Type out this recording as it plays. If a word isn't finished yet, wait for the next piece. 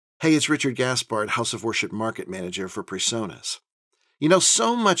Hey, it's Richard Gaspard, House of Worship Market Manager for PreSonus. You know,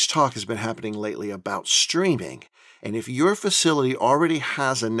 so much talk has been happening lately about streaming, and if your facility already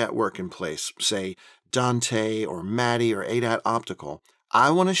has a network in place, say Dante or Maddie or ADAT Optical, I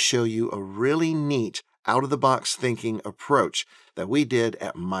want to show you a really neat, out-of-the-box thinking approach that we did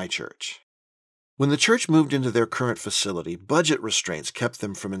at my church. When the church moved into their current facility, budget restraints kept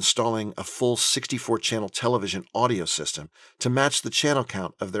them from installing a full 64-channel television audio system to match the channel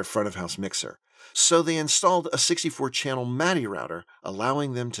count of their front-of-house mixer. So they installed a 64-channel MADI router,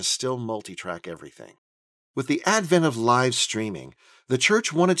 allowing them to still multi-track everything. With the advent of live streaming, the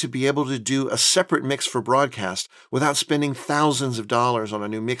church wanted to be able to do a separate mix for broadcast without spending thousands of dollars on a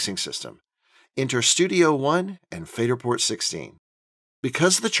new mixing system. Enter Studio One and FaderPort 16.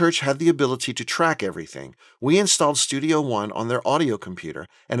 Because the church had the ability to track everything, we installed Studio One on their audio computer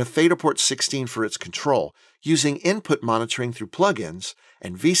and a FaderPort 16 for its control, using input monitoring through plugins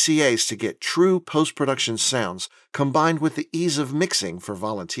and VCAs to get true post-production sounds combined with the ease of mixing for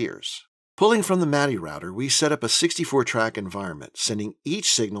volunteers. Pulling from the MADI router, we set up a 64-track environment, sending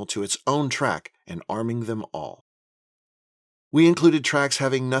each signal to its own track and arming them all. We included tracks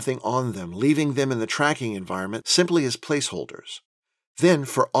having nothing on them, leaving them in the tracking environment simply as placeholders. Then,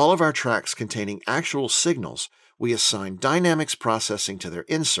 for all of our tracks containing actual signals, we assigned dynamics processing to their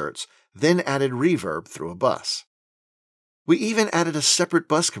inserts, then added reverb through a bus. We even added a separate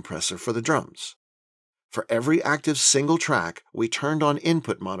bus compressor for the drums. For every active single track, we turned on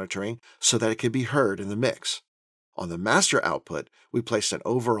input monitoring so that it could be heard in the mix. On the master output, we placed an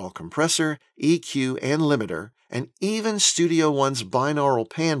overall compressor, EQ, and limiter, and even Studio One's binaural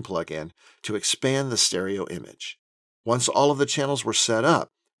pan plugin to expand the stereo image. Once all of the channels were set up,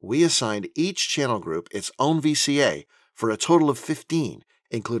 we assigned each channel group its own VCA for a total of 15,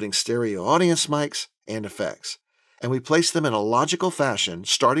 including stereo audience mics and effects. And we placed them in a logical fashion,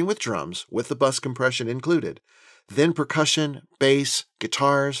 starting with drums, with the bus compression included, then percussion, bass,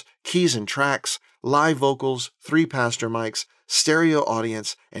 guitars, keys and tracks, live vocals, 3 pastor mics, stereo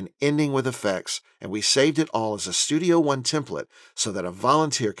audience, and ending with effects, and we saved it all as a Studio One template so that a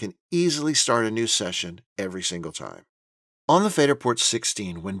volunteer can easily start a new session every single time. On the FaderPort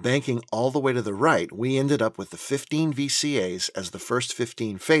 16, when banking all the way to the right, we ended up with the 15 VCAs as the first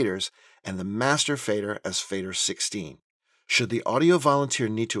 15 faders and the master fader as fader 16. Should the audio volunteer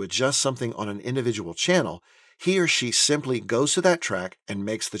need to adjust something on an individual channel, he or she simply goes to that track and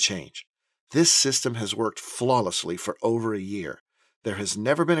makes the change. This system has worked flawlessly for over a year. There has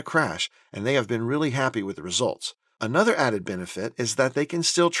never been a crash, and they have been really happy with the results. Another added benefit is that they can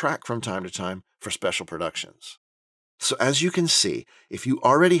still track from time to time for special productions. So as you can see, if you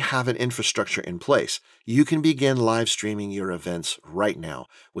already have an infrastructure in place, you can begin live streaming your events right now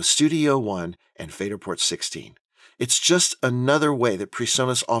with Studio One and FaderPort 16. It's just another way that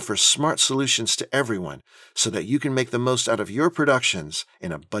PreSonus offers smart solutions to everyone so that you can make the most out of your productions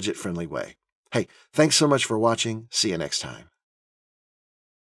in a budget-friendly way. Hey, thanks so much for watching. See you next time.